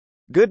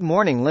Good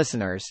morning,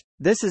 listeners.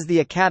 This is the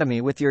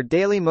Academy with your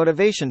daily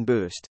motivation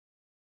boost.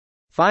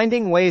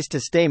 Finding ways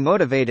to stay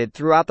motivated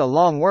throughout the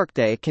long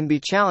workday can be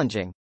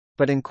challenging,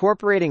 but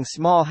incorporating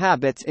small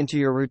habits into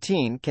your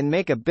routine can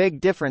make a big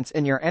difference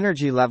in your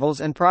energy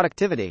levels and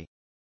productivity.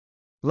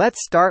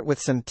 Let's start with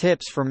some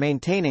tips for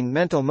maintaining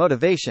mental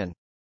motivation.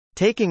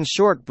 Taking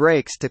short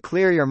breaks to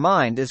clear your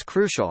mind is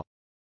crucial.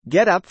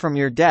 Get up from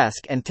your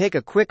desk and take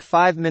a quick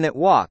 5-minute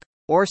walk,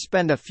 or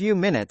spend a few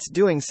minutes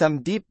doing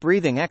some deep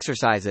breathing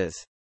exercises.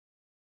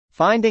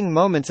 Finding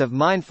moments of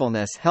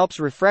mindfulness helps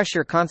refresh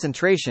your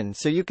concentration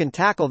so you can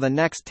tackle the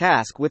next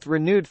task with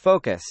renewed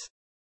focus.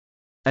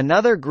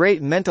 Another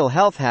great mental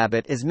health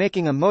habit is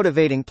making a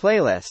motivating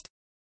playlist.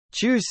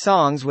 Choose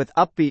songs with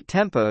upbeat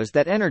tempos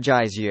that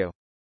energize you.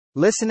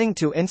 Listening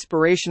to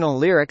inspirational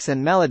lyrics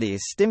and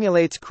melodies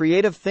stimulates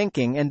creative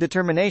thinking and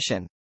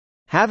determination.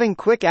 Having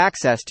quick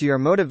access to your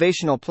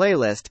motivational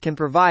playlist can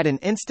provide an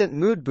instant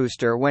mood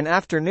booster when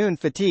afternoon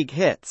fatigue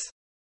hits.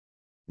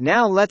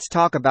 Now let's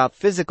talk about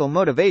physical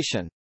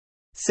motivation.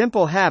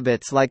 Simple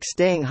habits like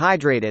staying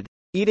hydrated,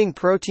 eating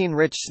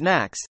protein-rich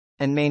snacks,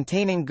 and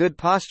maintaining good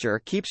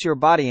posture keeps your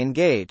body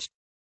engaged.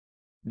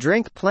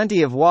 Drink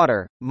plenty of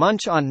water,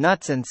 munch on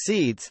nuts and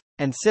seeds,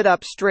 and sit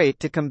up straight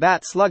to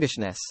combat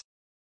sluggishness.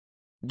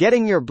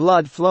 Getting your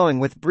blood flowing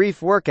with brief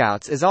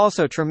workouts is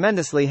also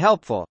tremendously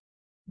helpful.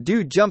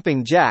 Do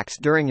jumping jacks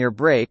during your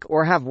break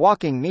or have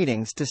walking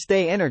meetings to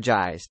stay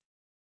energized.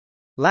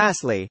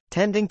 Lastly,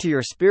 tending to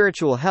your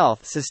spiritual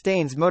health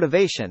sustains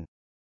motivation.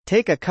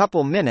 Take a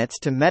couple minutes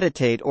to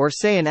meditate or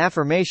say an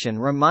affirmation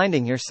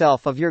reminding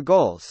yourself of your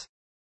goals.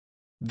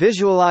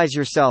 Visualize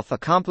yourself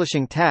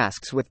accomplishing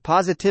tasks with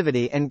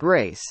positivity and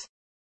grace.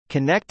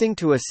 Connecting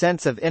to a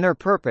sense of inner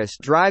purpose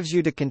drives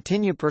you to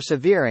continue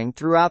persevering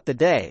throughout the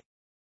day.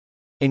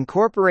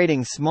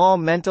 Incorporating small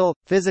mental,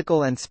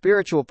 physical, and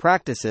spiritual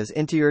practices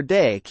into your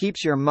day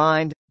keeps your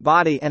mind,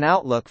 body, and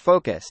outlook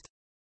focused.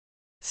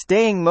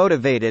 Staying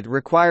motivated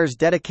requires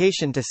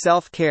dedication to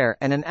self-care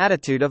and an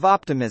attitude of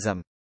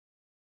optimism.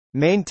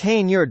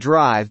 Maintain your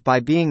drive by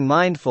being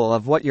mindful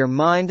of what your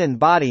mind and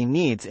body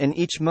needs in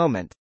each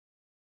moment.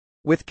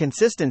 With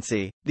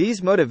consistency,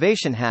 these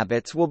motivation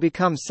habits will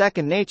become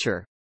second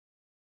nature,